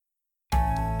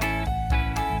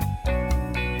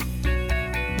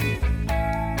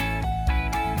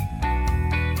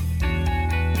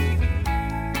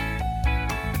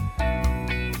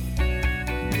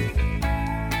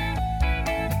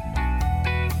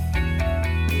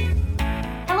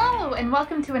and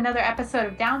welcome to another episode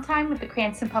of Downtime with the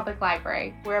Cranston Public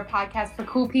Library. We're a podcast for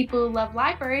cool people who love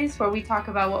libraries, where we talk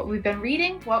about what we've been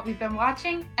reading, what we've been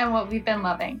watching, and what we've been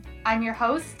loving. I'm your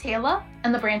host, Taylor,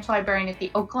 and the branch librarian at the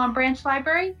Oaklawn Branch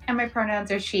Library, and my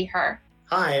pronouns are she, her.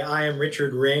 Hi, I am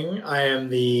Richard Ring. I am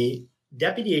the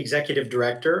Deputy Executive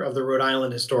Director of the Rhode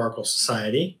Island Historical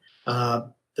Society,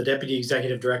 the Deputy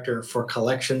Executive Director for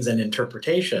Collections and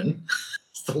Interpretation.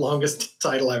 It's the longest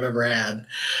title I've ever had.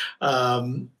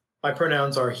 My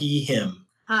pronouns are he, him.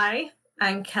 Hi,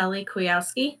 I'm Kelly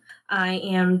Kwiatkowski. I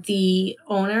am the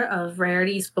owner of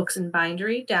Rarities Books and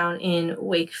Bindery down in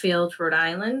Wakefield, Rhode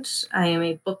Island. I am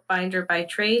a bookbinder by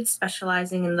trade,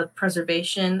 specializing in the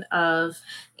preservation of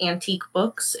antique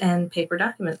books and paper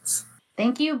documents.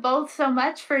 Thank you both so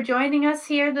much for joining us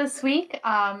here this week.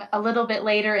 A little bit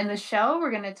later in the show,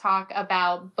 we're going to talk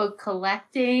about book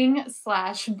collecting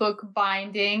 / book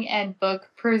binding and book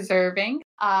preserving.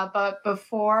 But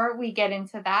before we get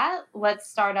into that, let's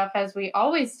start off as we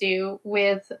always do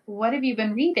with what have you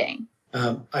been reading?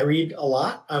 I read a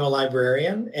lot. I'm a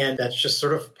librarian, and that's just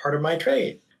sort of part of my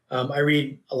trade. I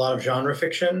read a lot of genre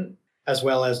fiction as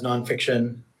well as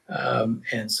nonfiction,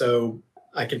 and so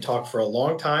I can talk for a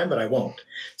long time, but I won't.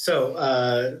 So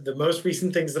the most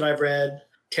recent things that I've read,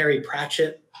 Terry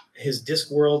Pratchett, his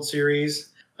Discworld series.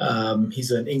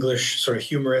 He's an English sort of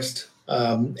humorist,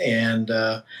 and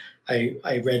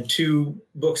I read 2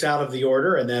 books out of the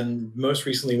order, and then most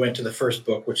recently went to the first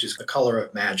book, which is The Color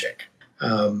of Magic.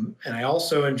 And I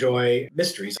also enjoy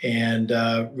mysteries, and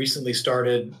recently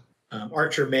started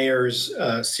Archer Mayer's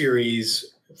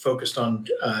series focused on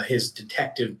his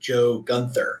detective Joe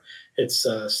Gunther. It's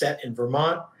set in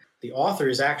Vermont. The author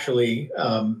is actually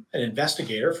an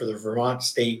investigator for the Vermont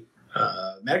State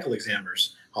Medical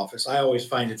Examiner's Office. I always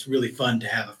find it's really fun to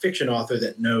have a fiction author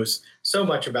that knows so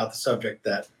much about the subject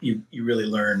that you really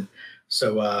learn.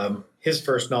 So his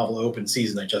first novel, Open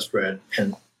Season, I just read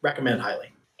and recommend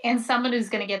highly. And someone who's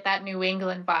going to get that New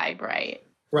England vibe, right?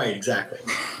 Right, exactly.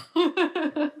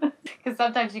 Because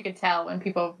sometimes you could tell when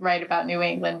people write about New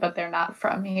England, but they're not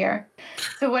from here.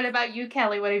 So what about you,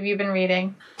 Kelly? What have you been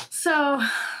reading? So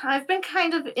I've been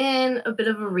kind of in a bit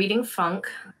of a reading funk,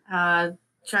 trying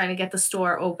to get the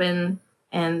store open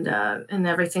and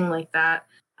everything like that.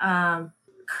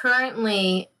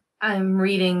 Currently, I'm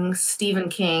reading Stephen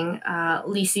King,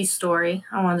 Lisey's Story.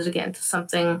 I wanted to get into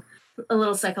something a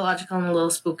little psychological and a little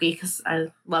spooky because I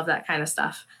love that kind of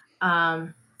stuff.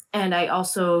 And I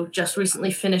also just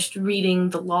recently finished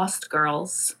reading The Lost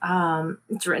Girls.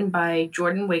 It's written by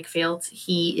Jordan Wakefield.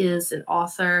 He is an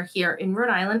author here in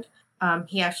Rhode Island.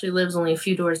 He actually lives only a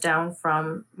few doors down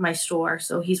from my store,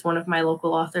 so he's one of my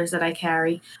local authors that I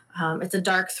carry. It's a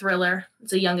dark thriller.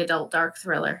 It's a young adult dark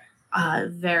thriller.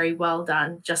 Very well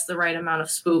done, just the right amount of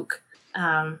spook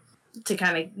to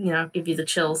kind of, give you the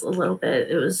chills a little bit.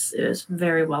 It was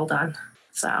very well done.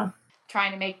 So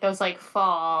trying to make those like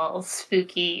fall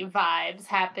spooky vibes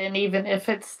happen, even if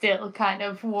it's still kind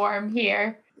of warm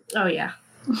here. Oh yeah.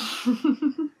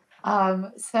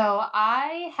 So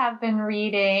I have been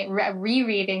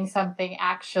rereading something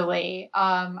actually.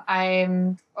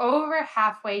 I'm over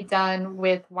halfway done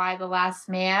with Y the Last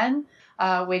Man,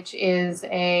 which is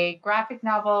a graphic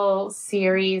novel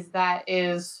series that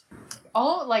is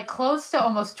close to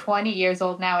almost 20 years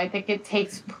old now. I think it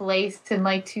takes place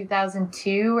in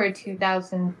 2002 or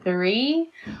 2003.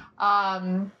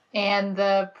 And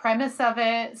the premise of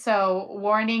it, so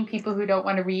warning people who don't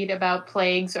want to read about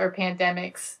plagues or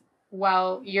pandemics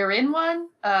while you're in one,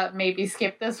 maybe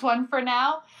skip this one for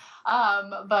now.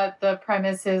 But the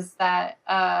premise is that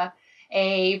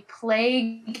a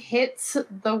plague hits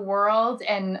the world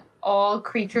and all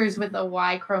creatures with a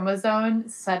Y chromosome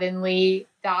suddenly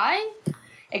die,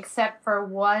 except for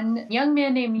one young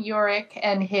man named Yorick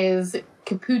and his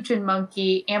capuchin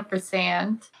monkey,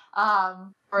 Ampersand.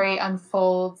 Story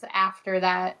unfolds after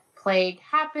that plague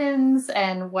happens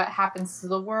and what happens to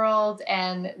the world,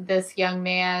 and this young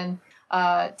man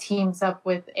teams up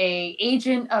with a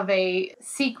agent of a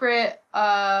secret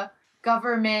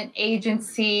government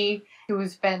agency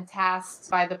who's been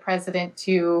tasked by the president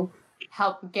to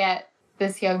help get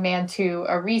this young man to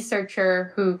a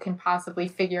researcher who can possibly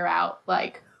figure out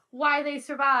why they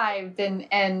survived and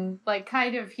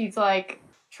kind of he's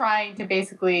trying to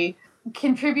basically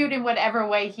contribute in whatever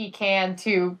way he can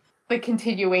to the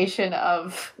continuation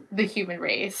of the human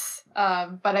race.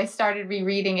 But I started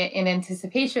rereading it in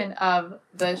anticipation of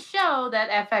the show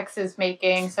that FX is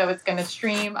making. So it's going to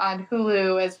stream on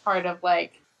Hulu as part of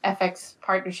FX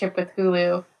partnership with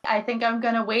Hulu. I think I'm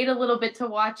going to wait a little bit to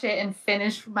watch it and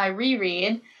finish my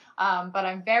reread. But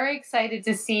I'm very excited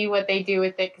to see what they do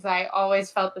with it because I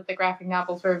always felt that the graphic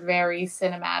novels were very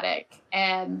cinematic.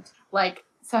 And like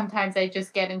sometimes I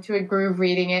just get into a groove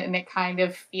reading it and it kind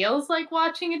of feels like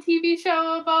watching a TV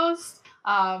show almost.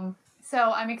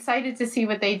 So I'm excited to see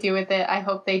what they do with it. I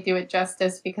hope they do it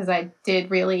justice because I did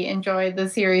really enjoy the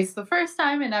series the first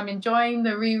time and I'm enjoying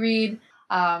the reread.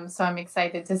 So I'm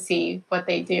excited to see what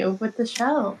they do with the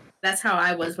show. That's how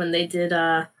I was when they did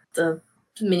the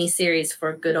miniseries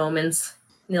for Good Omens,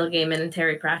 Neil Gaiman and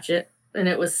Terry Pratchett. And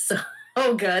it was so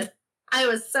good. I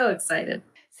was so excited.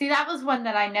 See, that was one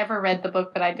that I never read the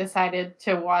book, but I decided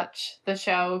to watch the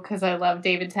show because I love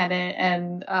David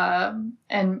Tennant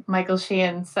and Michael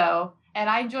Sheen. So, and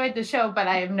I enjoyed the show, but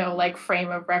I have no like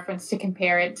frame of reference to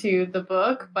compare it to the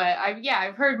book. But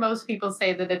I've heard most people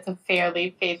say that it's a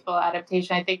fairly faithful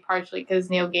adaptation. I think partially because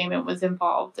Neil Gaiman was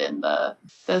involved in the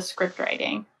script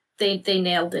writing. They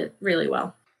nailed it really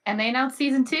well. And they announced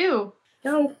season 2.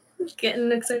 Oh, I'm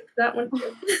getting excited for that one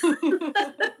too.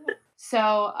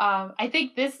 So I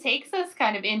think this takes us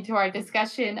kind of into our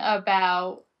discussion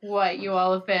about what you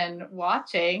all have been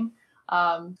watching.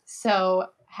 So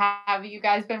have you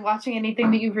guys been watching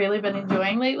anything that you've really been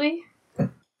enjoying lately?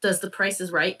 Does The Price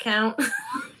is Right count?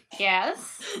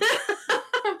 Yes.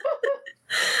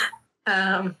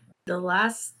 I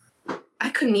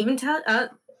couldn't even tell.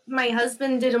 My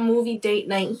husband did a movie date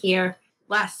night here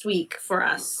last week for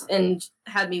us and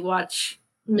had me watch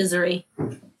Misery,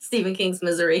 Stephen King's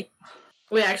Misery.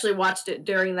 We actually watched it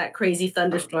during that crazy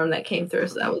thunderstorm that came through,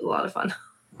 so that was a lot of fun.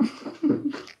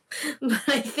 But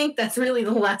I think that's really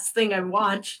the last thing I've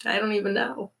watched. I don't even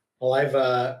know. Well,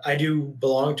 I do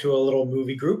belong to a little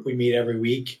movie group. We meet every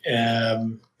week.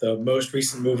 The most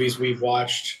recent movies we've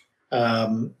watched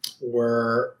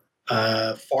were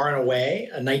Far and Away,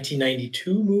 a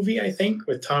 1992 movie, I think,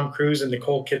 with Tom Cruise and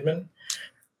Nicole Kidman.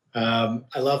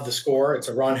 I love the score. It's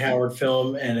a Ron Howard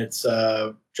film, and it's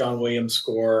a John Williams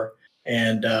score.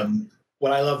 And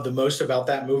what I love the most about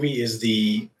that movie is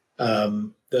the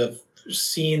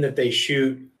scene that they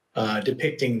shoot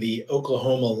depicting the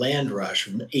Oklahoma land rush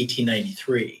from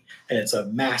 1893. And it's a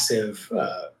massive,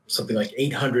 something like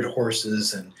 800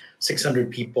 horses and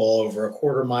 600 people over a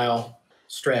quarter-mile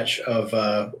stretch of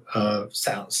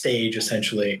sound stage,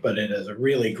 essentially. But it is a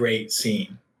really great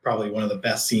scene, probably one of the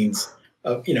best scenes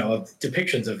of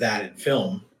depictions of that in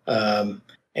film.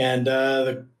 And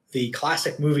the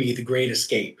classic movie, The Great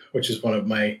Escape, which is one of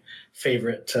my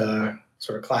favorite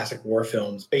sort of classic war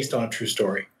films based on a true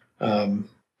story. And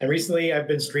recently I've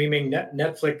been streaming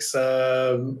Netflix.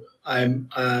 I'm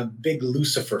a big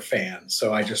Lucifer fan,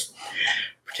 so I just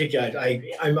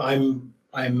particularly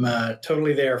I'm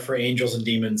totally there for Angels and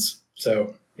Demons.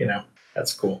 So,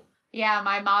 that's cool. Yeah,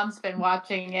 my mom's been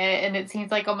watching it, and it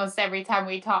seems like almost every time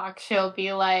we talk, she'll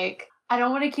be like, I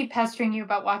don't want to keep pestering you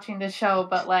about watching the show,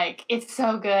 but like, it's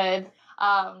so good.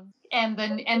 And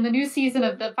the new season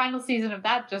of the final season of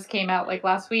that just came out like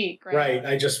last week, right? Right.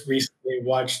 I just recently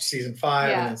watched season 5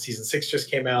 and then season 6 just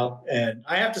came out. And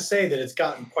I have to say that it's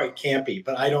gotten quite campy,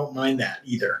 but I don't mind that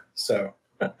either. So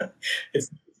it's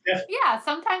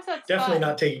sometimes that's definitely fun.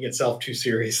 Not taking itself too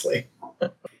seriously.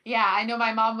 Yeah, I know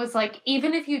my mom was like,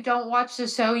 even if you don't watch the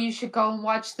show, you should go and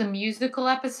watch the musical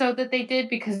episode that they did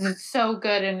because it's so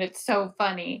good and it's so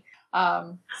funny.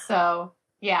 So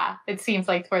yeah, it seems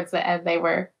like towards the end they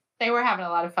were having a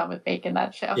lot of fun with making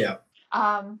that show. Yeah.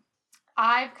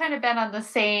 I've kind of been on the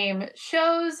same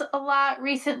shows a lot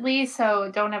recently, so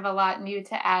don't have a lot new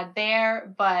to add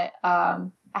there, but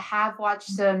I have watched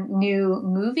some new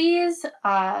movies.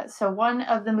 So one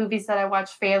of the movies that I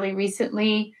watched fairly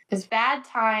recently is Bad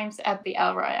Times at the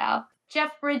El Royale.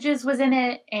 Jeff Bridges was in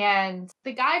it, and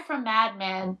the guy from Mad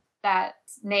Men, that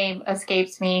name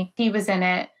escapes me, he was in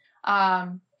it.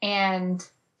 And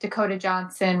Dakota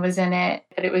Johnson was in it,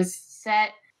 but it was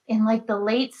set in like the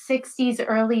late 60s,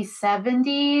 early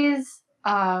 70s.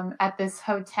 At this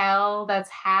hotel that's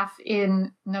half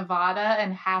in Nevada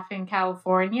and half in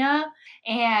California.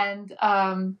 And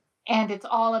it's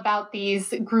all about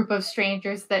these group of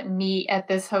strangers that meet at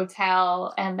this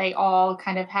hotel, and they all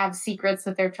kind of have secrets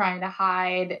that they're trying to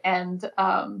hide, and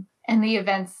the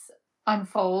events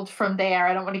unfold from there.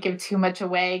 I don't want to give too much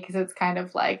away because it's kind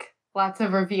of like lots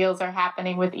of reveals are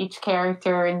happening with each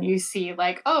character, and you see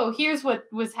like, oh, here's what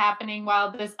was happening while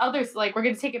this other, like, we're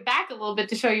going to take it back a little bit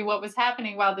to show you what was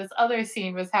happening while this other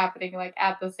scene was happening, like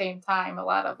at the same time. A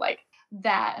lot of like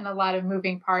that and a lot of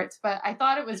moving parts, but I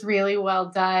thought it was really well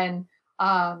done.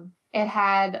 It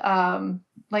had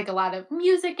like a lot of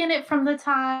music in it from the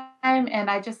time, and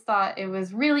I just thought it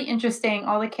was really interesting.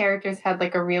 All the characters had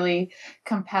like a really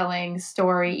compelling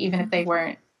story, even if they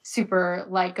weren't super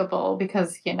likable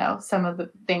because, you know, some of the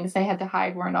things they had to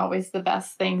hide weren't always the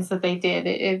best things that they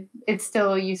did. It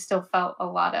still, you still felt a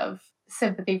lot of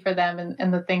sympathy for them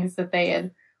and the things that they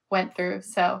had went through.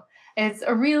 So it's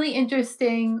a really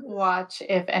interesting watch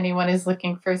if anyone is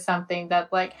looking for something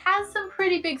that like has some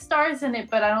pretty big stars in it,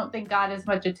 but I don't think got as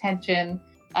much attention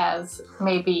as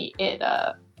maybe it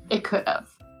could have.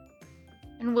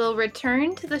 And we'll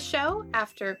return to the show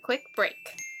after a quick break.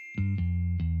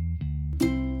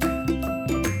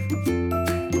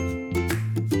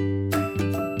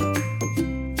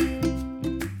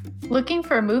 Looking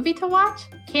for a movie to watch?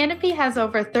 Kanopy has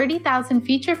over 30,000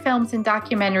 feature films and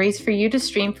documentaries for you to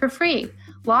stream for free.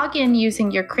 Log in using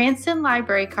your Cranston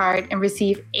Library card and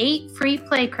receive 8 free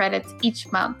play credits each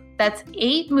month. That's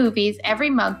 8 movies every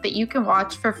month that you can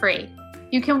watch for free.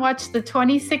 You can watch the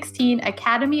 2016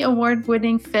 Academy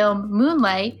Award-winning film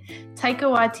Moonlight, Taika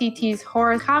Waititi's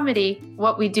horror comedy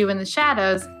What We Do in the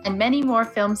Shadows, and many more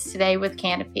films today with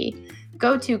Kanopy.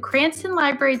 Go to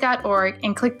cranstonlibrary.org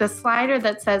and click the slider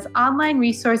that says Online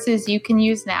Resources you can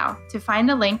use now to find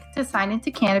a link to sign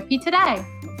into Kanopy today.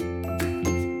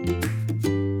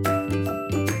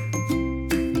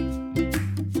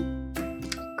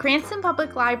 Cranston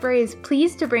Public Library is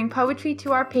pleased to bring poetry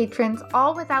to our patrons,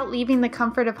 all without leaving the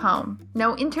comfort of home.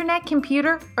 No internet,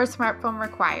 computer, or smartphone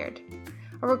required.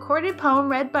 A recorded poem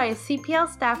read by a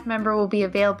CPL staff member will be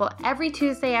available every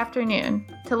Tuesday afternoon.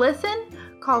 To listen,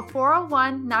 call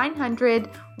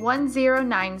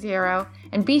 401-900-1090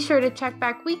 and be sure to check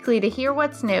back weekly to hear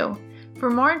what's new. For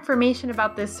more information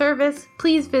about this service,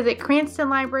 please visit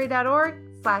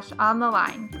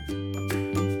cranstonlibrary.org/ontheline.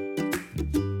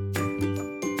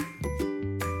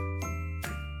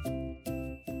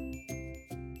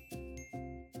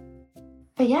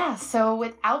 But yeah, so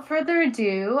without further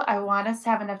ado, I want us to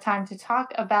have enough time to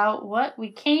talk about what we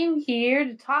came here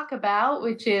to talk about,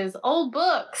 which is old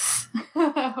books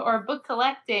or book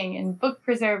collecting and book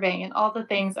preserving and all the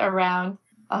things around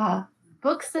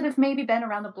books that have maybe been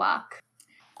around the block.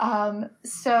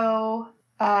 So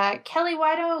Kelly,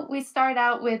 why don't we start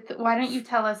out with, why don't you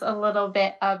tell us a little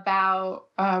bit about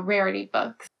Rarity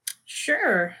Books?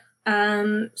 Sure.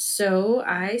 So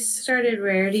I started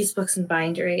Rarities Books and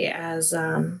Bindery as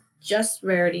just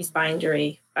Rarities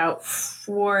Bindery about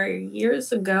 4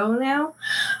 years ago now.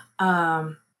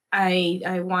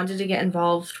 I wanted to get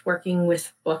involved working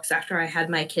with books after I had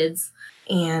my kids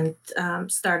and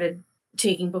started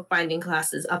taking bookbinding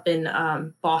classes up in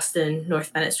Boston,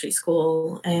 North Bennett Street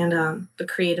School, and the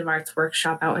Creative Arts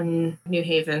Workshop out in New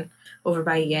Haven over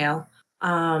by Yale.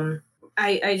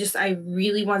 I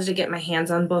really wanted to get my hands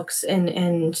on books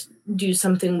and do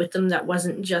something with them that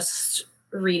wasn't just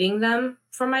reading them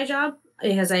for my job,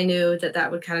 because I knew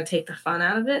that would kind of take the fun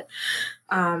out of it.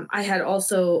 I had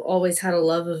also always had a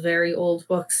love of very old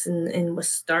books and was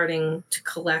starting to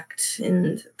collect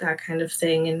and that kind of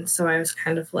thing. And so I was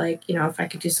kind of like, you know, if I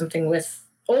could do something with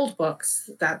old books,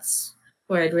 that's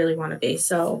where I'd really want to be.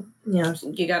 So, you know,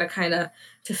 you got to kind of,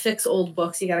 to fix old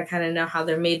books, you got to kind of know how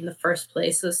they're made in the first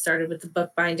place. So it started with the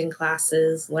bookbinding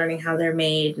classes, learning how they're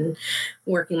made and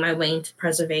working my way into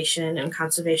preservation and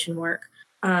conservation work.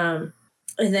 And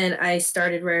then I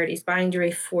started Rarities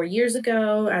Bindery 4 years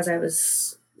ago as I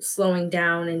was slowing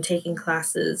down and taking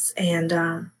classes. And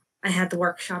I had the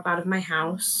workshop out of my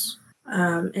house.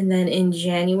 And then in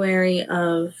January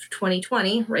of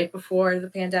 2020, right before the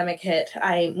pandemic hit,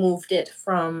 I moved it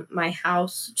from my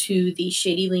house to the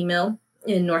Shady Lee Mill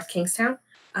in North Kingstown.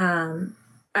 I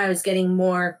was getting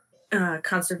more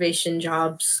conservation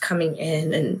jobs coming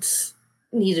in and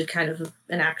needed kind of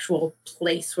an actual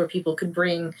place where people could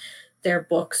bring their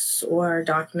books or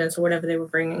documents or whatever they were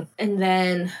bringing. And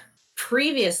then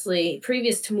previous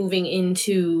to moving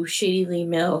into Shady Lee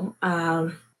Mill,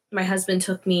 my husband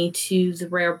took me to the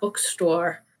Rare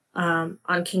Bookstore on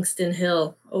Kingston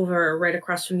Hill over right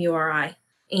across from URI.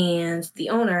 And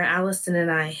the owner, Allison, and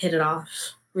I hit it off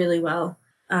really well.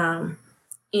 And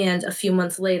a few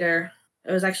months later,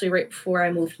 it was actually right before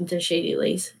I moved into Shady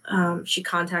Lee's, she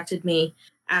contacted me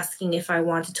asking if I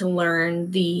wanted to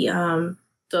learn the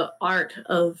art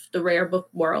of the rare book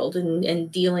world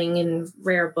and dealing in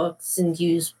rare books and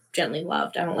use gently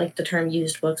loved. I don't like the term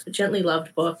used books, but gently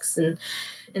loved books and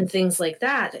things like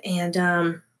that.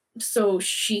 And so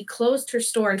she closed her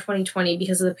store in 2020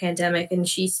 because of the pandemic, and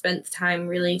she spent the time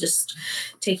really just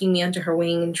taking me under her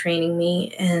wing and training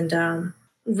me. And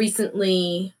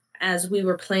recently, as we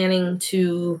were planning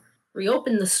to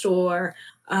reopen the store,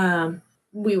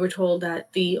 we were told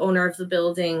that the owner of the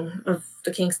building, of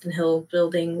the Kingston Hill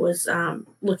building, was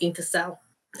looking to sell.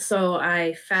 So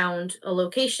I found a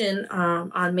location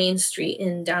on Main Street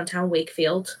in downtown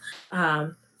Wakefield.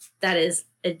 that is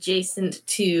adjacent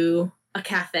to a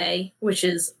cafe, which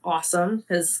is awesome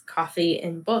because coffee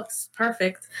and books,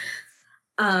 perfect.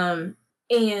 And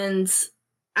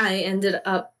I ended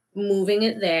up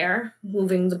moving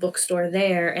the bookstore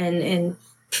there, and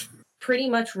pretty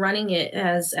much running it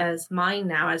as mine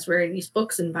now, as Rarity's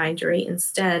Books and Bindery,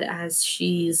 instead, as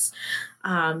she's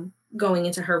going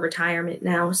into her retirement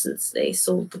now since they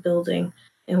sold the building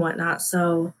and whatnot.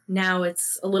 So now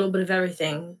it's a little bit of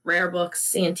everything: rare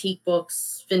books, antique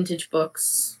books, vintage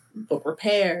books, book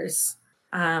repairs,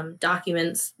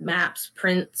 documents, maps,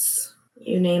 prints,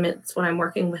 you name it. It's what I'm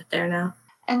working with there now.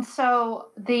 And so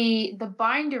the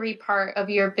bindery part of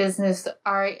your business,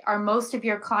 are most of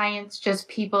your clients just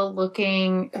people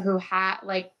looking who have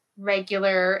like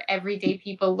regular everyday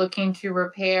people looking to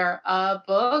repair a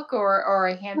book or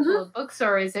a handful of books,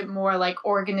 or is it more like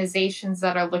organizations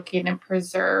that are looking to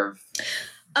preserve?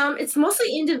 It's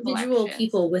mostly individual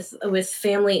people with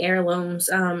family heirlooms.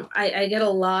 I get a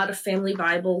lot of family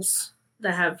Bibles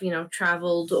that have,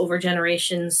 traveled over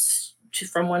generations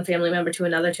from one family member to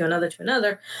another, to another, to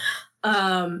another.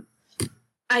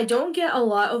 I don't get a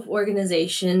lot of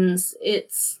organizations.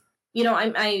 It's,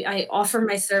 I offer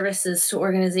my services to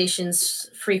organizations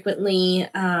frequently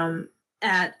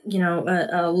at,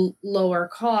 a lower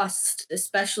cost,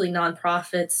 especially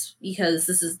nonprofits, because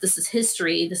this is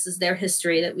history. This is their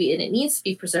history and it needs to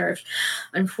be preserved.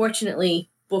 Unfortunately,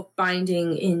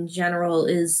 bookbinding in general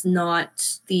is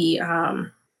not the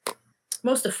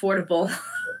most affordable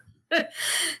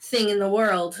thing in the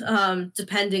world,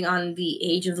 depending on the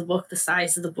age of the book, the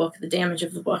size of the book, the damage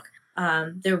of the book.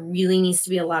 There really needs to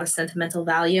be a lot of sentimental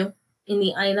value in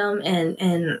the item,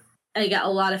 and I got a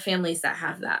lot of families that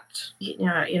have that.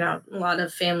 A lot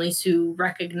of families who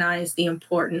recognize the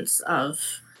importance of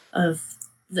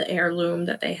the heirloom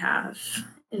that they have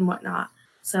and whatnot.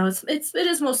 So it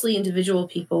is mostly individual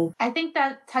people. I think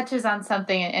that touches on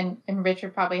something, and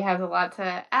Richard probably has a lot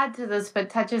to add to this, but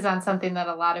touches on something that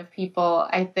a lot of people,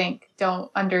 I think,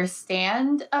 don't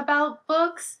understand about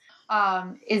books,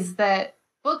 is that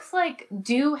books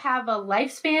do have a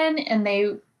lifespan, and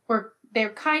they're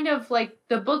kind of like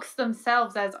the books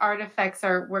themselves as artifacts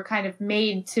were kind of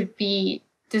made to be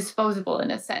disposable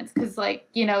in a sense, because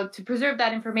to preserve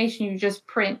that information, you just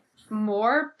print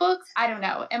more books. I don't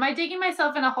know. Am I digging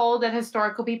myself in a hole that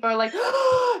historical people are like,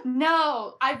 oh,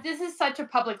 no, this is such a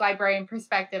public librarian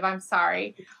perspective. I'm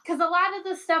sorry. Because a lot of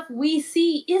the stuff we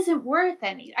see isn't worth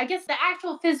any. I guess the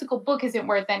actual physical book isn't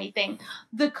worth anything.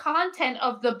 The content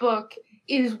of the book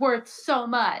is worth so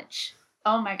much.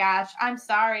 Oh my gosh, I'm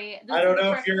sorry. I don't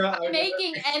know if you're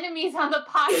making enemies on the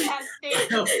podcast stage.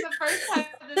 This is the first time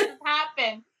this has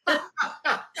happened.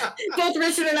 Both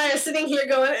Richard and I are sitting here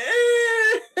going,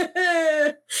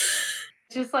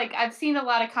 just I've seen a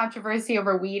lot of controversy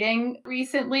over weeding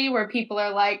recently, where people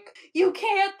are like, you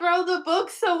can't throw the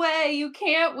books away, you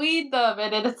can't weed them,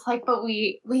 and it's like, but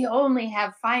we only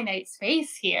have finite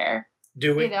space here.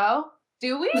 Do we?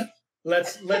 Do we?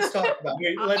 Let's talk about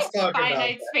it. Let's talk about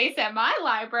finite space at my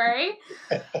library.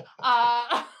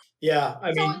 Yeah,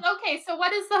 I mean. So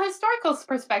what is the historical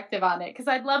perspective on it? Because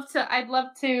I'd love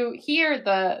to hear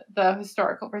the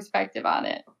historical perspective on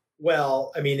it.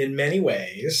 Well, I mean, in many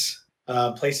ways,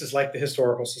 places like the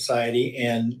Historical Society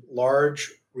and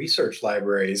large research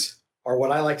libraries are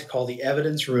what I like to call the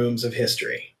evidence rooms of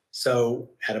history. So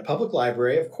at a public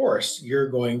library, of course, you're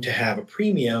going to have a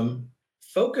premium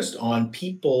focused on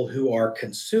people who are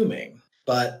consuming.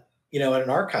 But, in an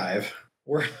archive,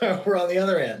 we're on the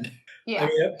other end. Yeah. I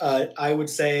mean, I would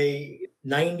say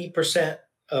 90%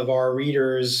 of our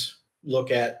readers look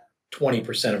at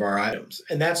 20% of our items.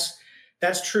 And that's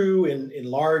true in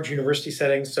large university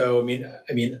settings. So, I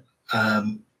mean,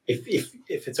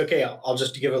 if it's okay, I'll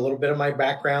just give a little bit of my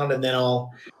background, and then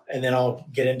I'll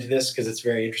get into this because it's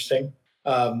very interesting.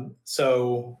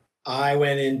 So I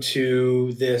went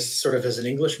into this sort of as an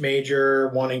English major,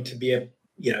 wanting to be a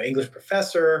English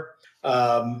professor,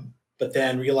 but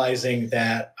then realizing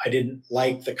that I didn't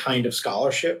like the kind of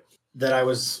scholarship that I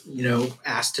was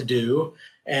asked to do,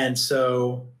 and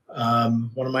so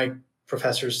one of my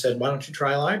professors said, "Why don't you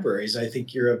try libraries? I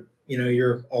think you're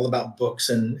all about books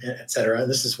and et cetera."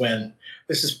 And this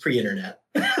is pre-internet.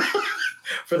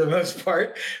 For the most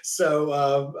part.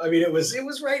 So, it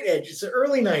was right edge. It's the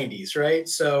early 90s, right?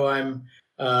 So I'm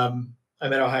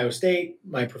at Ohio State.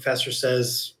 My professor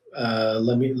says, I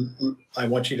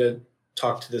want you to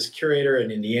talk to this curator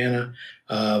in Indiana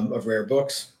of rare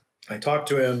books. I talked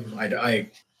to him. I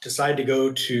decided to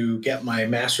go to get my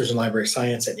master's in library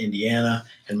science at Indiana,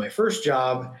 and my first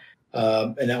job,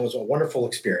 and that was a wonderful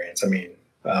experience. I mean,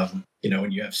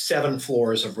 When you have 7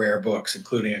 floors of rare books,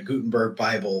 including a Gutenberg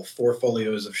Bible, 4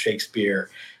 folios of Shakespeare,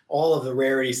 all of the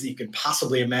rarities that you can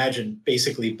possibly imagine,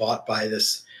 basically bought by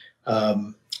this,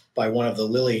 by one of the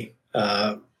Lilly,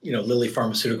 Lilly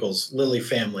Pharmaceuticals, Lilly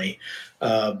family.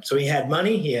 So he had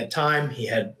money, he had time, he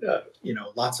had,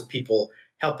 lots of people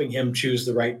helping him choose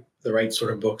the right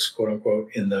sort of books, quote unquote,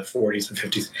 in the 40s and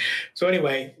 50s. So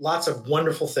anyway, lots of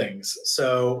wonderful things.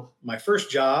 So my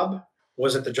first job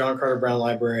was at the John Carter Brown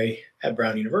Library at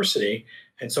Brown University.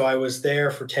 And so I was there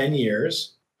for 10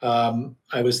 years.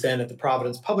 I was then at the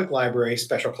Providence Public Library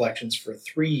Special Collections for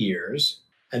 3 years.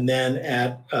 And then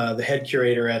at the head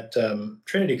curator at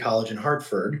Trinity College in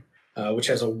Hartford, which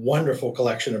has a wonderful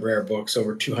collection of rare books,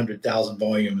 over 200,000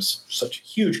 volumes, such a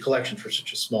huge collection for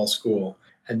such a small school.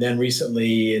 And then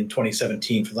recently in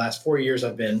 2017, for the last 4 years,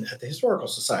 I've been at the Historical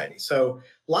Society. So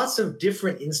lots of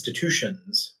different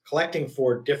institutions collecting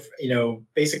for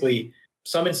basically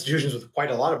some institutions with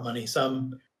quite a lot of money,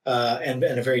 some and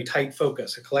a very tight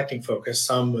focus, a collecting focus,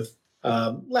 some with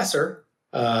lesser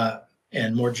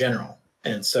and more general.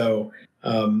 And so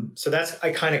that's,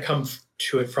 I kind of come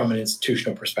to it from an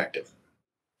institutional perspective.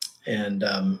 And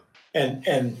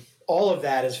all of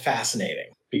that is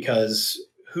fascinating because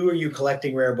who are you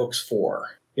collecting rare books for?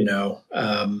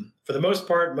 For the most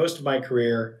part, most of my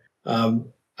career,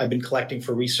 I've been collecting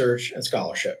for research and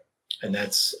scholarship, and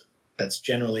that's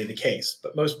generally the case.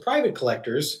 But most private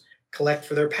collectors collect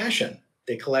for their passion.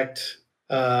 They collect,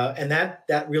 and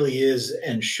that really is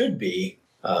and should be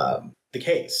the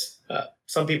case.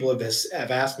 Some people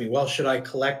have asked me, well, should I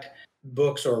collect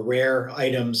books or rare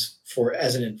items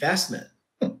as an investment?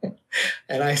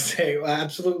 And I say, well,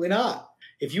 absolutely not.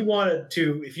 If you want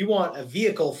a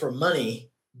vehicle for money,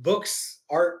 books,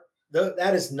 art,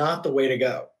 that is not the way to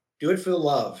go. Do it for the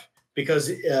love,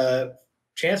 because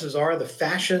chances are the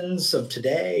fashions of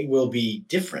today will be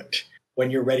different when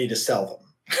you're ready to sell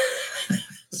them.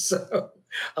 So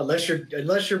unless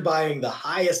you're buying the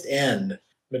highest end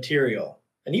material,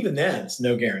 and even then it's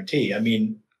no guarantee. I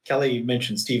mean, Kelly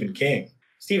mentioned Stephen King.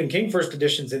 Stephen King first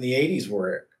editions in the 80s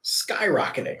were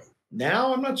skyrocketing.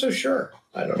 Now I'm not so sure.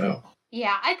 I don't know.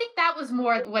 Yeah, I think that was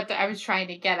more what I was trying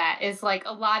to get at, is like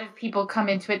a lot of people come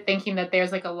into it thinking that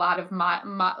there's like a lot of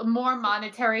more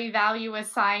monetary value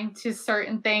assigned to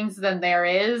certain things than there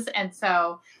is. And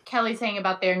so Kelly's saying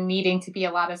about there needing to be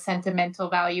a lot of sentimental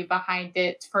value behind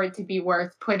it for it to be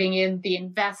worth putting in the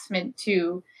investment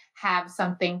to have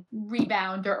something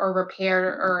rebound or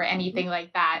repaired or anything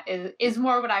like that is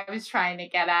more what I was trying to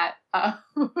get at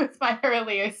with my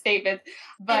earlier statement.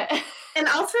 But and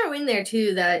I'll throw in there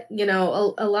too that,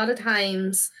 a lot of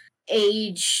times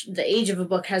the age of a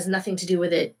book has nothing to do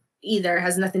with it either,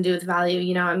 has nothing to do with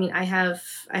value. I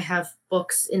have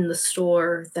books in the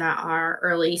store that are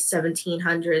early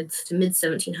 1700s to mid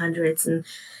 1700s, and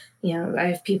I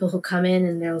have people who come in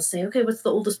and they'll say, okay, what's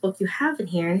the oldest book you have in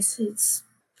here? And I say,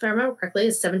 if I remember correctly,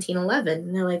 it's 1711.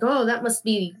 And they're like, oh, that must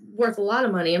be worth a lot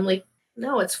of money. I'm like,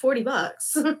 no, it's $40.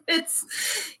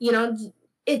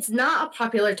 It's not a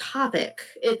popular topic.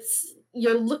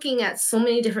 You're looking at so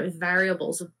many different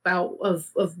variables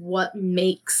of what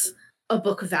makes a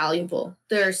book valuable.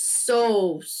 There's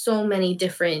so many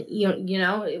different,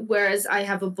 whereas I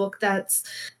have a book that's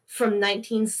from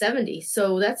 1970.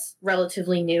 So that's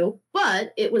relatively new,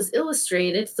 but it was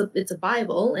illustrated. It's a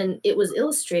Bible, and it was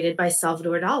illustrated by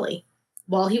Salvador Dali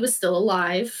while he was still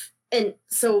alive. And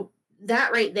so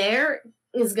that right there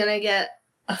is going to get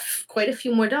quite a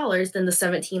few more dollars than the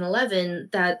 1711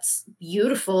 that's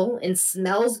beautiful and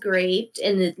smells great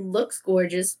and it looks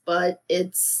gorgeous, but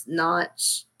it's not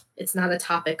a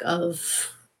topic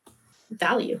of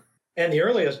value. And the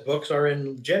earliest books are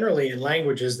generally in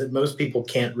languages that most people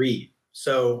can't read.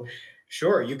 So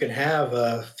sure, you can have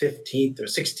a 15th or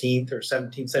 16th or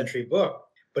 17th century book,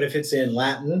 but if it's in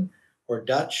Latin or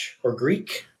Dutch or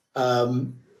Greek,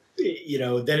 then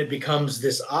it becomes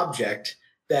this object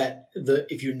that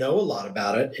if you know a lot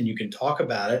about it and you can talk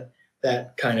about it,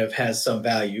 that kind of has some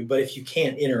value. But if you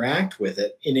can't interact with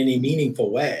it in any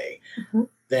meaningful way,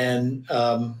 then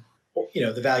the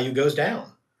value goes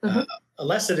down.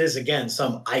 Unless it is, again,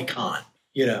 some icon,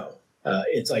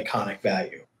 it's iconic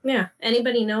value. Yeah.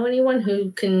 Anybody know anyone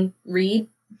who can read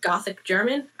Gothic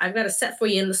German? I've got a set for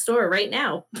you in the store right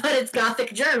now, but it's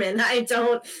Gothic German. I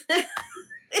don't,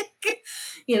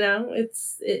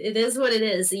 it is what it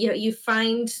is. You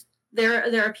find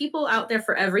there are people out there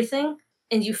for everything,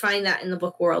 and you find that in the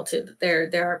book world too.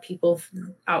 There are people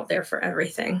out there for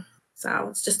everything. So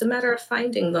it's just a matter of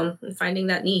finding them and finding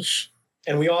that niche.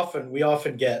 And we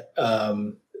often get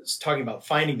talking about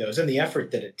finding those and the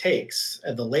effort that it takes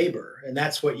and the labor, and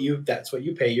that's what you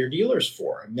pay your dealers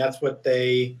for, and that's what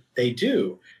they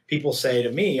do. People say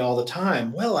to me all the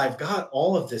time, well, I've got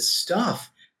all of this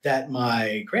stuff that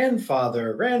my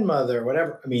grandfather, grandmother,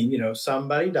 whatever, I mean,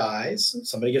 somebody dies,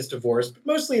 somebody gets divorced, but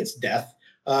mostly it's death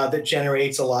that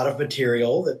generates a lot of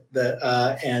material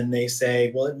and they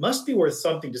say, well, it must be worth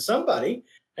something to somebody.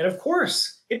 And of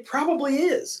course, it probably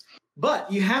is.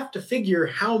 But you have to figure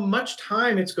how much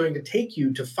time it's going to take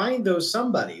you to find those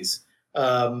somebodies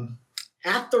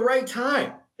at the right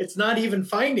time. It's not even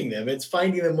finding them. It's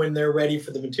finding them when they're ready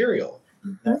for the material.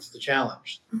 Mm-hmm. That's the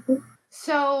challenge. Mm-hmm.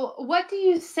 So what do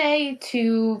you say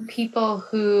to people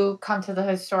who come to the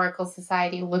Historical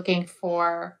Society looking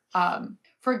for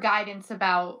guidance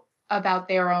about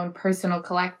their own personal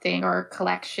collecting or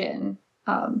collection?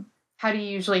 How do you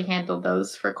usually handle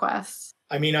those requests?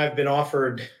 I mean, I've been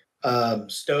offered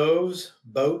stoves,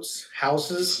 boats,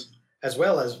 houses, as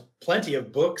well as plenty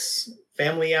of books,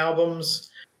 family albums,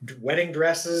 wedding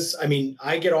dresses. I mean,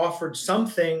 I get offered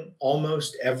something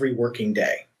almost every working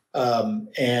day.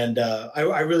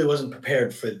 I really wasn't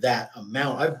prepared for that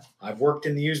amount. I've worked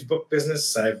in the used book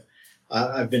business.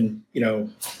 I've been,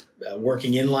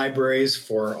 working in libraries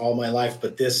for all my life,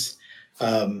 but this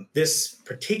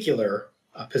particular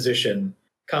position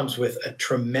comes with a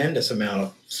tremendous amount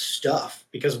of stuff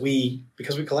because we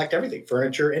collect everything,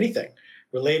 furniture, anything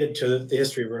related to the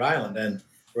history of Rhode Island. And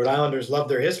Rhode Islanders love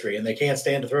their history and they can't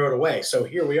stand to throw it away. So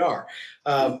here we are.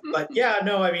 But yeah,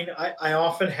 no, I mean, I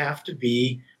often have to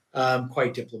be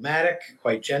quite diplomatic,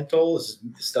 quite gentle. This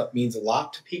stuff means a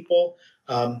lot to people.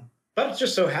 But it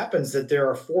just so happens that there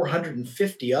are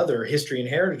 450 other history and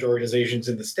heritage organizations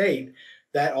in the state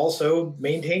that also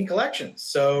maintain collections.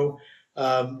 So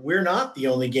we're not the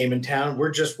only game in town.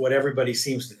 We're just what everybody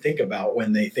seems to think about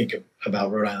when they think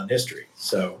about Rhode Island history.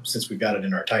 So since we've got it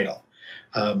in our title.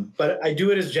 But I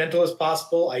do it as gentle as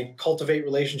possible. I cultivate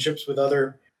relationships with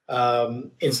other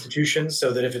institutions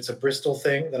so that if it's a Bristol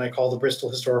thing, then I call the Bristol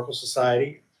Historical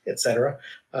Society, et cetera,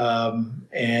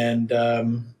 and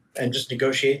just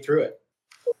negotiate through it.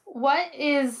 What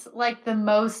is like the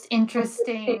most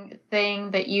interesting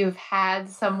thing that you've had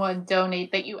someone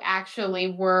donate that you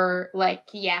actually were like,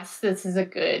 yes, this is a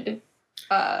good,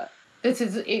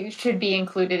 it should be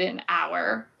included in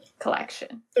our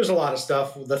collection? There's a lot of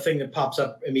stuff. The thing that pops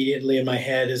up immediately in my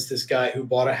head is this guy who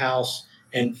bought a house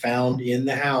and found in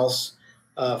the house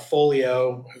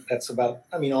folio that's about,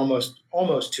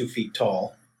 almost 2 feet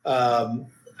tall.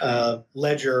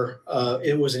 Ledger.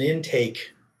 It was an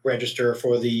intake register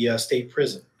for the state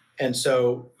prison. And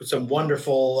so some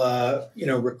wonderful,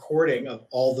 recording of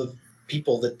all the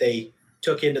people that they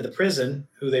took into the prison,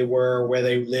 who they were, where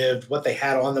they lived, what they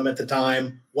had on them at the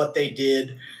time, what they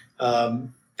did.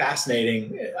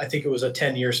 Fascinating. I think it was a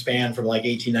 10-year span from like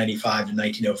 1895 to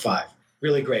 1905.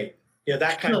 Really great.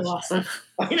 That kind of awesome.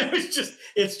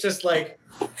 It's just like,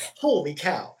 holy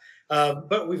cow.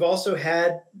 But we've also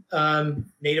had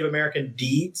Native American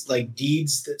deeds, like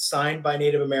deeds that signed by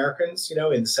Native Americans, in the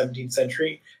 17th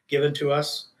century, given to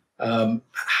us. God,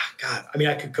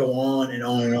 I could go on and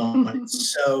on and on.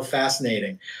 It's so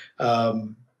fascinating.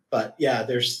 But yeah,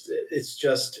 it's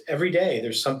just every day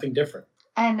there's something different.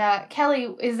 And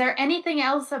Kelly, is there anything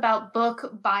else about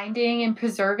book binding and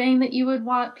preserving that you would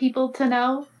want people to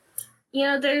know?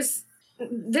 There's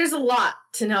a lot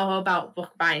to know about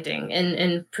book binding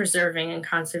and preserving and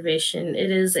conservation. It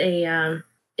is a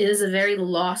very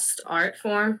lost art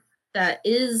form that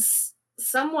is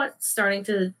somewhat starting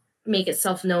to make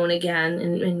itself known again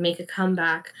and make a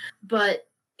comeback. But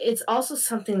it's also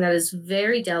something that is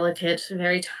very delicate,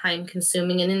 very time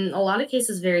consuming, and in a lot of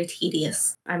cases very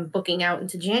tedious. I'm booking out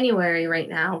into January right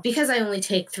now because I only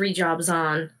take 3 jobs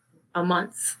on a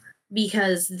month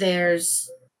because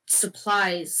there's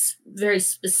supplies, very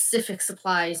specific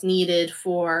supplies needed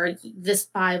for this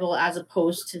Bible as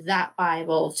opposed to that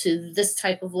Bible, to this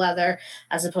type of leather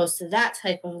as opposed to that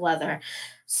type of leather.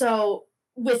 So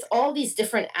with all these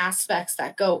different aspects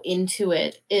that go into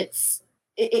it, it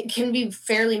can be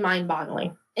fairly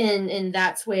mind-boggling. And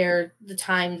that's where the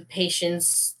time, the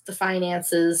patience, the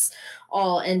finances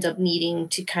all end up needing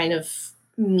to kind of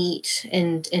meet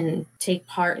and take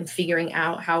part in figuring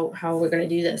out how we're going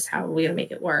to do this, how are we going to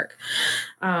make it work.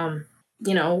 One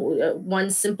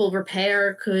simple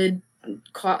repair could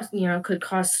cost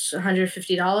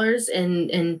 $150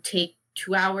 and take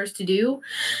 2 hours to do.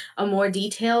 A more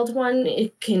detailed one,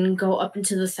 it can go up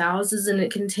into the thousands, and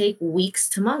it can take weeks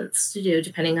to months to do,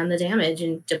 depending on the damage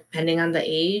and depending on the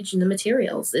age and the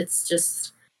materials.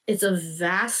 It's a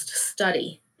vast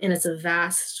study and it's a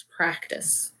vast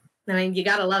practice. I mean, you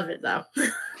gotta love it though.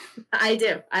 I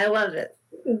do. I love it.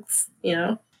 It's,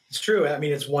 It's true. I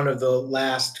mean, it's one of the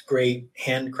last great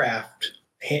handcraft,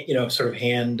 sort of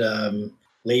hand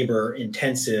labor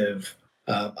intensive.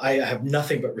 I have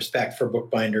nothing but respect for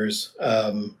bookbinders,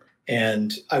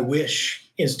 and I wish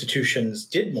institutions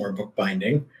did more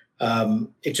bookbinding.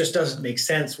 It just doesn't make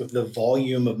sense with the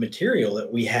volume of material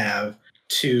that we have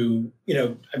to,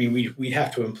 we'd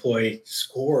have to employ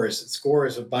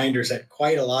scores of binders at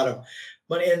quite a lot of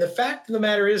money. And the fact of the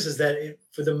matter is that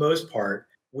for the most part,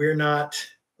 we're not,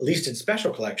 at least in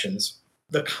special collections,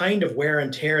 the kind of wear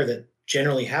and tear that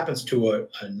generally happens to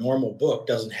a normal book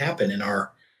doesn't happen in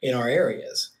our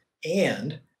areas.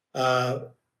 And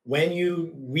when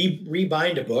you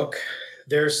rebind a book,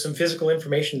 there's some physical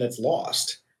information that's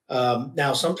lost.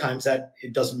 Now, sometimes that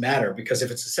it doesn't matter, because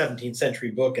if it's a 17th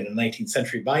century book and a 19th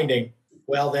century binding,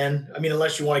 well then,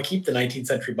 unless you want to keep the 19th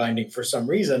century binding for some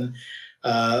reason,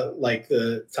 like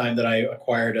the time that I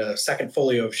acquired a second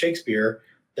folio of Shakespeare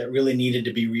that really needed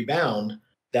to be rebound,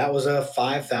 that was a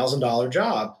 $5,000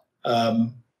 job.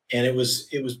 And it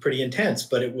was pretty intense,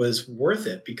 but it was worth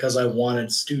it because I wanted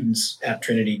students at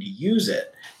Trinity to use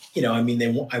it.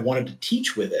 I wanted to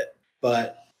teach with it,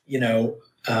 but,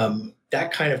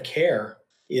 that kind of care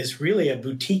is really a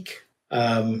boutique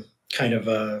kind of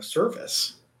a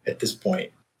service at this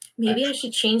point. Maybe I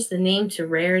should change the name to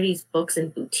Rarities Books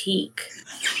and Boutique.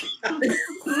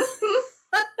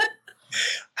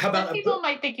 How about some people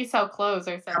might think you sell clothes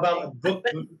or something. How about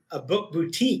a book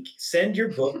boutique? Send your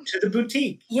book to the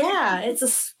boutique. Yeah, it's a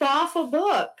spa for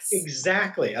books.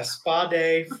 Exactly, a spa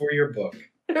day for your book.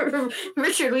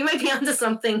 Richard, we might be onto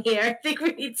something here. I think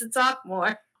we need to talk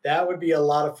more. That would be a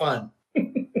lot of fun.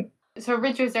 So,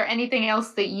 Richard, is there anything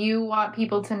else that you want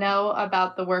people to know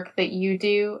about the work that you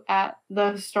do at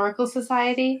the Historical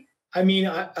Society?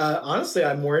 Honestly,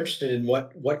 I'm more interested in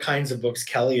what kinds of books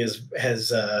Kelly has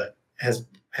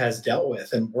dealt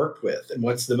with and worked with, and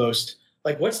what's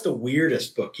the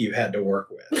weirdest book you had to work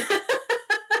with?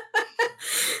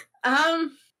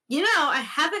 I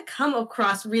haven't come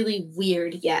across really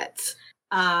weird yet,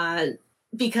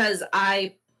 because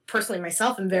I personally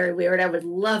myself am very weird. I would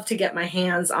love to get my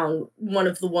hands on one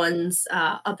of the ones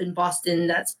up in Boston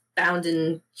that's bound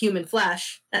in human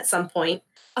flesh at some point.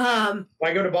 Why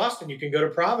go to Boston? You can go to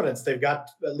Providence. They've got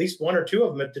at least one or two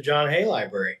of them at the John Hay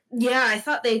Library. Yeah, I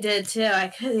thought they did too. I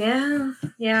could,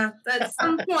 yeah. At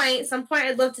some point,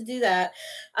 I'd love to do that.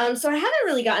 So I haven't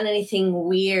really gotten anything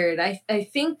weird. I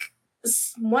think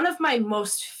one of my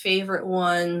most favorite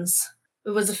ones, it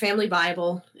was a family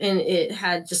Bible, and it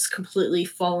had just completely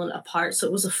fallen apart. So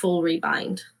it was a full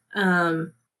rebind.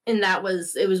 And it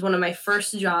was one of my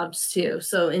first jobs too.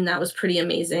 And that was pretty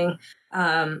amazing.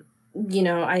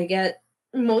 I get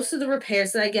most of the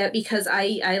repairs that I get because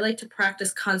I like to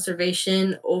practice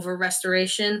conservation over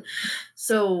restoration.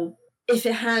 So if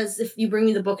you bring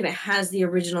me the book and it has the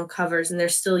original covers and they're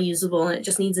still usable and it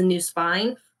just needs a new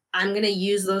spine, I'm going to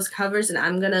use those covers and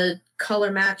I'm going to color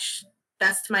match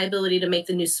best to my ability to make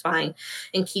the new spine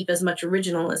and keep as much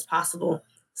original as possible.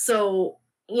 So,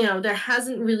 there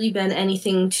hasn't really been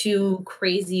anything too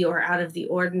crazy or out of the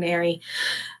ordinary.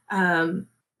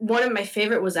 One of my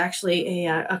favorite was actually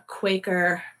a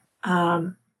Quaker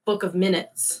book of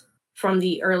minutes from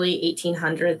the early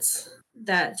 1800s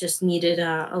that just needed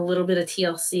a little bit of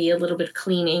TLC, a little bit of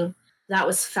cleaning. That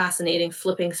was fascinating,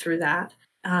 flipping through that.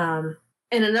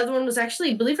 And another one was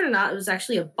actually, believe it or not, it was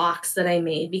actually a box that I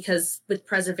made because with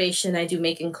preservation, I do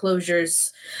make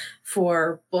enclosures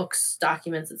for books,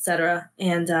 documents, etc.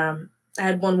 And I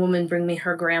had one woman bring me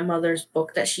her grandmother's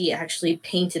book that she actually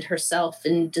painted herself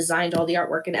and designed all the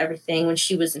artwork and everything when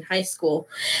she was in high school.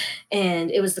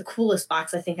 And it was the coolest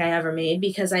box I think I ever made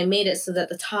because I made it so that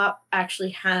the top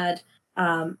actually had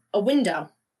a window.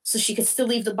 So she could still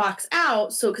leave the box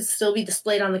out, so it could still be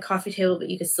displayed on the coffee table, but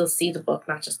you could still see the book,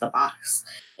 not just the box.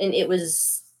 And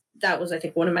that was, I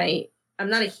think, I'm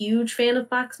not a huge fan of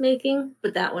box making,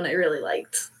 but that one I really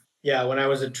liked. Yeah, when I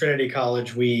was at Trinity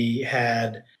College, we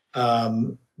had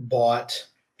bought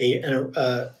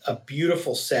a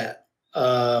beautiful set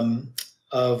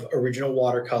of original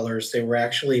watercolors. They were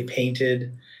actually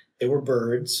painted. They were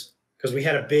birds because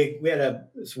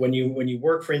when you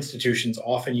work for institutions,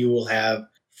 often you will have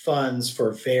funds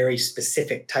for very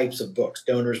specific types of books.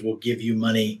 Donors will give you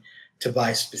money to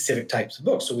buy specific types of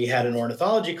books. So we had an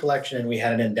ornithology collection and we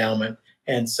had an endowment.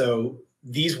 And so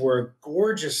these were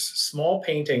gorgeous small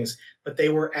paintings, but they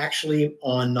were actually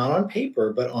not on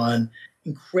paper, but on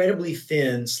incredibly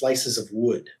thin slices of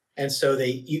wood. And so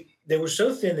they were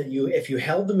so thin that if you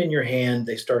held them in your hand,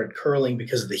 they started curling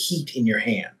because of the heat in your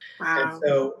hand. Wow. And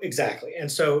so exactly.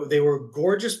 And so they were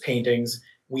gorgeous paintings.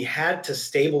 We had to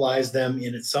stabilize them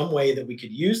in some way that we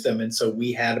could use them. And so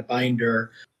we had a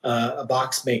binder, a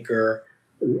box maker,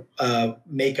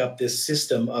 make up this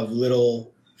system of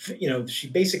little, she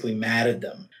basically matted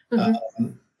them.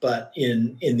 But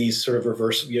in these sort of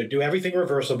reversible, do everything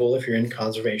reversible if you're in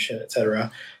conservation, et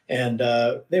cetera. And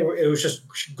it was just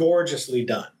gorgeously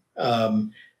done.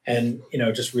 And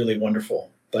just really wonderful,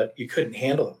 but you couldn't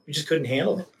handle them. You just couldn't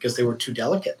handle them because they were too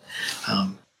delicate.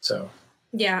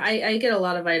 Yeah, I get a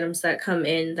lot of items that come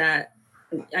in that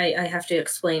I have to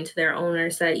explain to their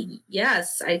owners that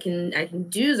yes, I can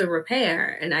do the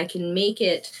repair and I can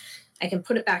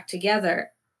put it back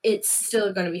together. It's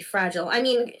still going to be fragile. I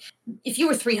mean, if you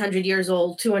were 300 years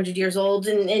old, 200 years old,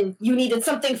 and you needed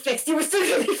something fixed, you were still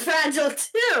going to be fragile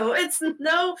too. It's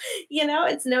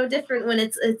no different when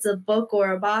it's a book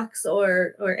or a box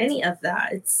or any of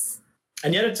that.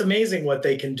 And yet it's amazing what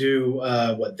they can do,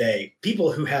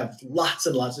 people who have lots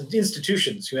and lots of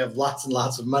institutions who have lots and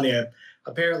lots of money.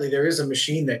 Apparently there is a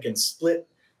machine that can split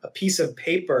a piece of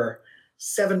paper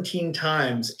 17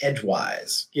 times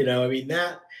edgewise.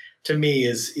 That to me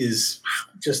is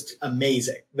just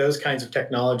amazing. Those kinds of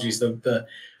technologies, the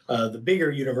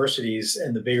bigger universities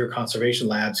and the bigger conservation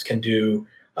labs can do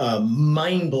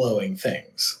mind-blowing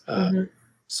things.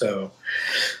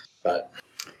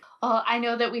 Well, I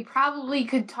know that we probably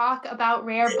could talk about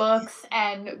rare books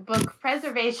and book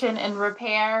preservation and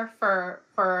repair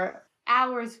for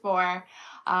hours more,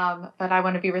 but I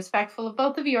want to be respectful of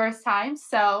both of yours time.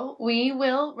 So we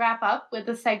will wrap up with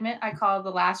a segment I call The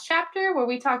Last Chapter, where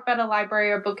we talk about a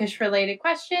library or bookish related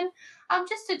question,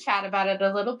 just to chat about it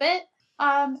a little bit.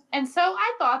 And so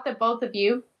I thought that both of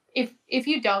you, if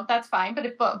you don't, that's fine. But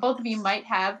if both of you might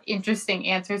have interesting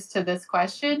answers to this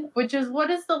question, which is, what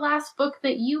is the last book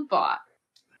that you bought?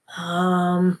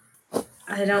 I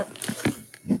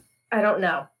don't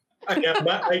know. I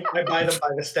buy them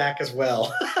by the stack as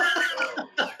well.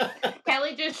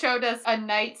 Kelly just showed us a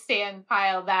nightstand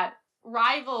pile that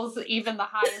rivals even the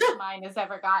highest mine has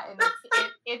ever gotten.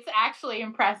 It's actually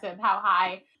impressive how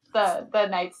high the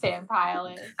nightstand pile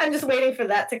is. I'm just waiting for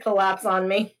that to collapse on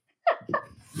me.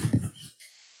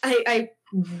 I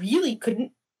really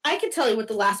couldn't. I can tell you what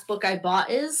the last book I bought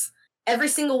is. Every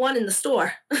single one in the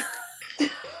store.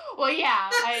 Well, yeah,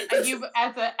 you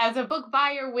as a book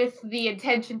buyer with the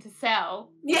intention to sell.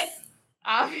 Yes,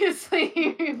 obviously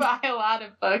you buy a lot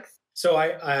of books. So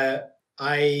I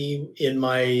in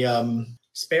my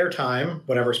spare time,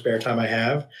 whatever spare time I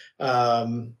have,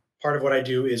 part of what I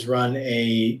do is run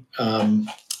a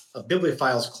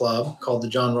bibliophiles club called the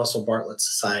John Russell Bartlett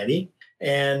Society,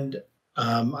 and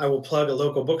I will plug a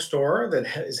local bookstore that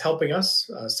is helping us,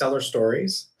 Seller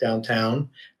Stories,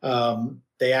 downtown.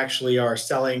 They actually are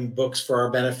selling books for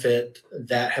our benefit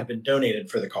that have been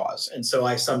donated for the cause. And so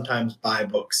I sometimes buy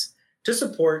books to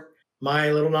support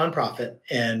my little nonprofit.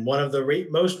 And one of the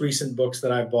most recent books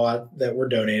that I bought that were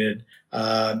donated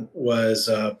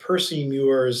was Percy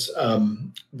Muir's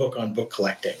book on book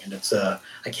collecting. And it's I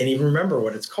can't even remember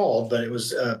what it's called, but it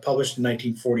was published in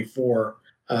 1944.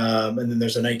 And then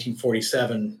there's a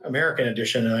 1947 American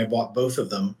edition, and I bought both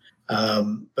of them.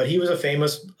 But he was a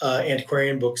famous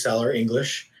antiquarian bookseller,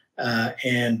 English,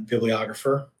 and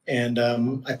bibliographer. And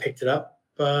I picked it up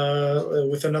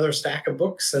with another stack of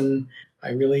books, and I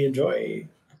really enjoy.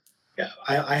 Yeah,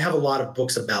 I have a lot of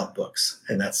books about books,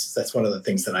 and that's one of the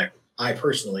things that I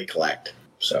personally collect.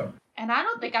 So. And I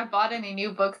don't think I've bought any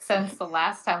new books since the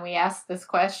last time we asked this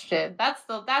question. That's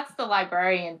the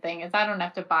librarian thing, is I don't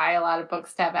have to buy a lot of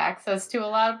books to have access to a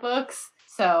lot of books.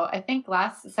 So I think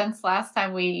since last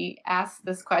time we asked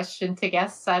this question to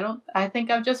guests, I think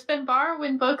I've just been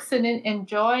borrowing books and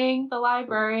enjoying the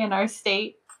library and our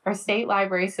state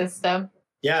library system.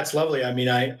 Yeah, it's lovely. I mean,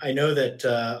 I know that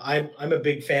I'm a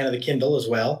big fan of the Kindle as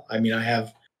well. I mean, I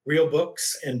have real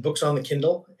books and books on the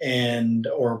Kindle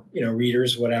or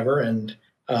readers, whatever. And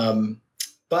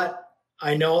but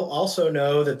I also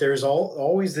know that there's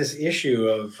always this issue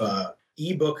of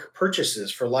ebook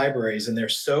purchases for libraries, and they're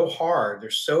so hard.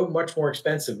 They're so much more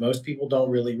expensive. Most people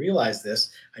don't really realize this.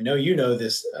 I know you know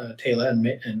this, Taylor,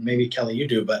 and maybe Kelly, you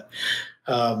do. But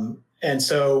and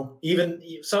so even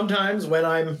sometimes when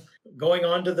I'm going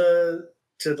on to the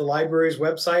library's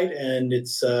website and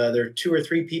it's there are 2 or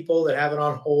 3 people that have it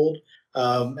on hold,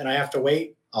 and I have to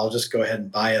wait, I'll just go ahead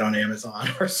and buy it on Amazon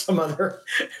or some other,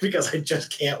 because I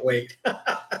just can't wait.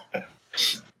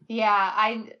 Yeah,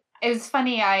 it was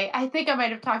funny. I think I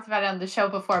might have talked about it on the show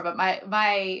before, but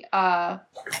my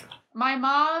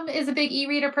mom is a big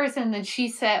e-reader person, and she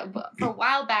said for a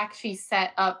while back she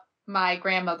set up my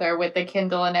grandmother with the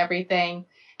Kindle and everything.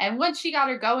 And once she got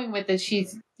her going with it,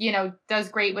 she's, does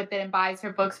great with it and buys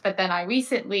her books. But then I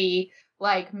recently,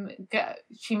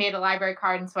 she made a library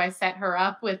card, and so I set her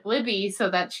up with Libby so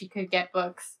that she could get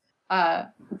books, the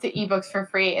ebooks for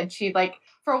free. And she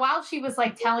for a while she was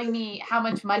telling me how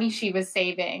much money she was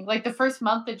saving. Like the first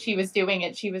month that she was doing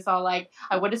it, she was all like,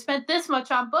 I would have spent this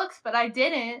much on books, but I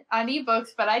didn't, on ebooks,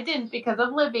 but I didn't because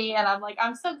of Libby. And I'm like,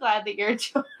 I'm so glad that you're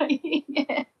enjoying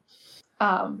it.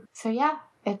 So yeah,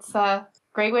 it's a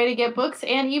great way to get books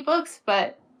and ebooks,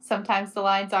 but sometimes the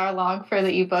lines are long for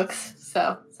the ebooks.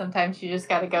 So sometimes you just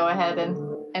got to go ahead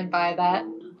and buy that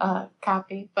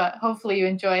copy, but hopefully you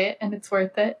enjoy it and it's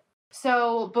worth it.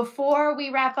 So before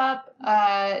we wrap up,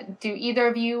 do either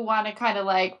of you want to kind of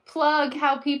plug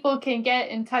how people can get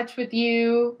in touch with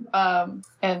you? And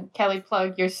Kelly,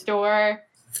 plug your store.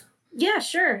 Yeah,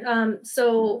 sure.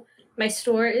 So my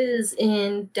store is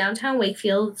in downtown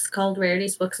Wakefield. It's called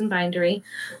Rarities Books and Bindery.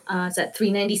 It's at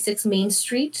 396 Main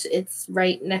Street. It's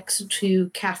right next to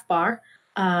Calf Bar.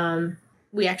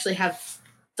 We actually have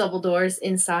double doors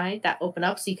inside that open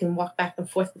up so you can walk back and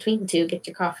forth between the two, get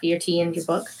your coffee, your tea, and your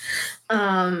book.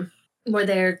 We're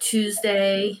there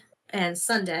Tuesday and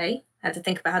Sunday. I had to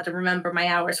think about how to remember my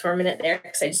hours for a minute there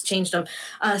because I just changed them.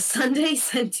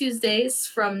 Sundays and Tuesdays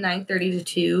from 9:30 to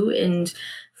 2, and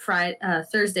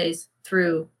Thursdays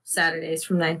through Saturdays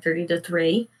from 9:30 to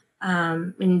 3.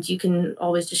 And you can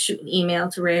always just shoot an email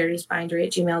to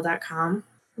raritiesbindery@gmail.com.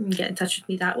 and get in touch with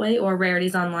me that way, or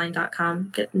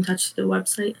raritiesonline.com. Get in touch with the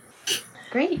website.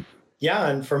 Great. Yeah,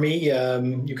 and for me,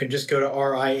 you can just go to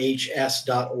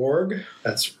rihs.org.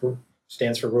 That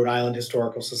stands for Rhode Island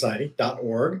Historical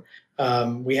Society.org.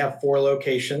 We have 4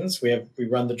 locations. We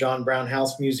run the John Brown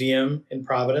House Museum in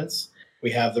Providence.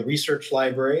 We have the Research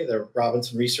Library, the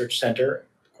Robinson Research Center,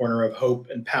 corner of Hope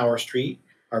and Power Street.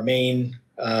 Our main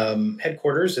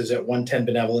headquarters is at 110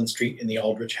 Benevolent Street in the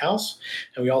Aldrich House.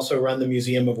 And we also run the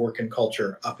Museum of Work and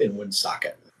Culture up in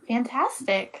Woonsocket.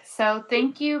 Fantastic. So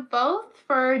thank you both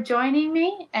for joining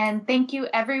me, and thank you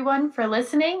everyone for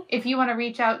listening. If you want to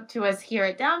reach out to us here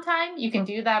at Downtime, you can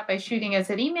do that by shooting us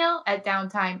an email at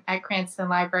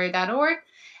downtime@cranstonlibrary.org.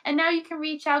 And now you can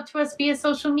reach out to us via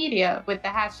social media with the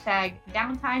hashtag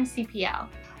DowntimeCPL.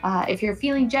 If you're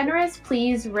feeling generous,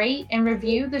 please rate and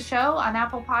review the show on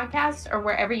Apple Podcasts or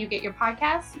wherever you get your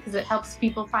podcasts, because it helps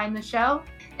people find the show.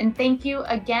 And thank you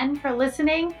again for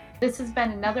listening. This has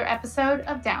been another episode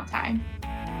of Downtime.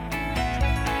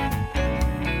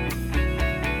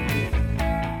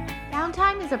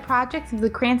 Downtime is a project of the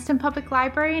Cranston Public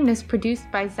Library and is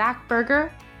produced by Zach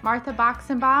Berger, Martha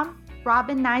Boxenbaum,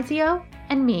 Robin Nizio,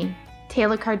 and me,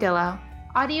 Taylor Cardillo.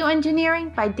 Audio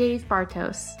engineering by Dave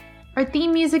Bartos. Our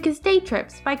theme music is Day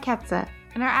Trips by Ketsa,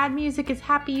 and our ad music is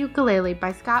Happy Ukulele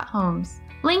by Scott Holmes.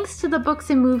 Links to the books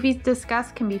and movies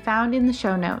discussed can be found in the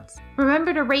show notes.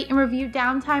 Remember to rate and review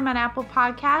Downtime on Apple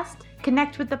Podcast.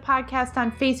 Connect with the podcast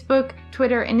on Facebook,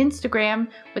 Twitter, and Instagram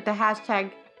with the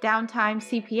hashtag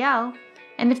DowntimeCPL.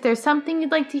 And if there's something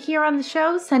you'd like to hear on the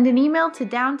show, send an email to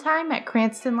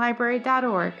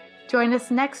downtime@cranstonlibrary.org. Join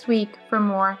us next week for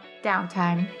more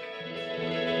Downtime.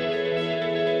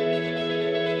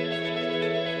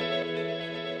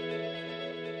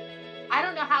 I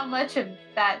don't know how much of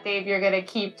that, Dave, you're going to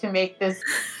keep to make this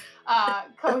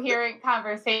coherent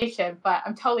conversation, but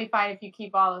I'm totally fine if you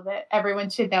keep all of it. Everyone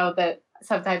should know that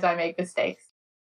sometimes I make mistakes.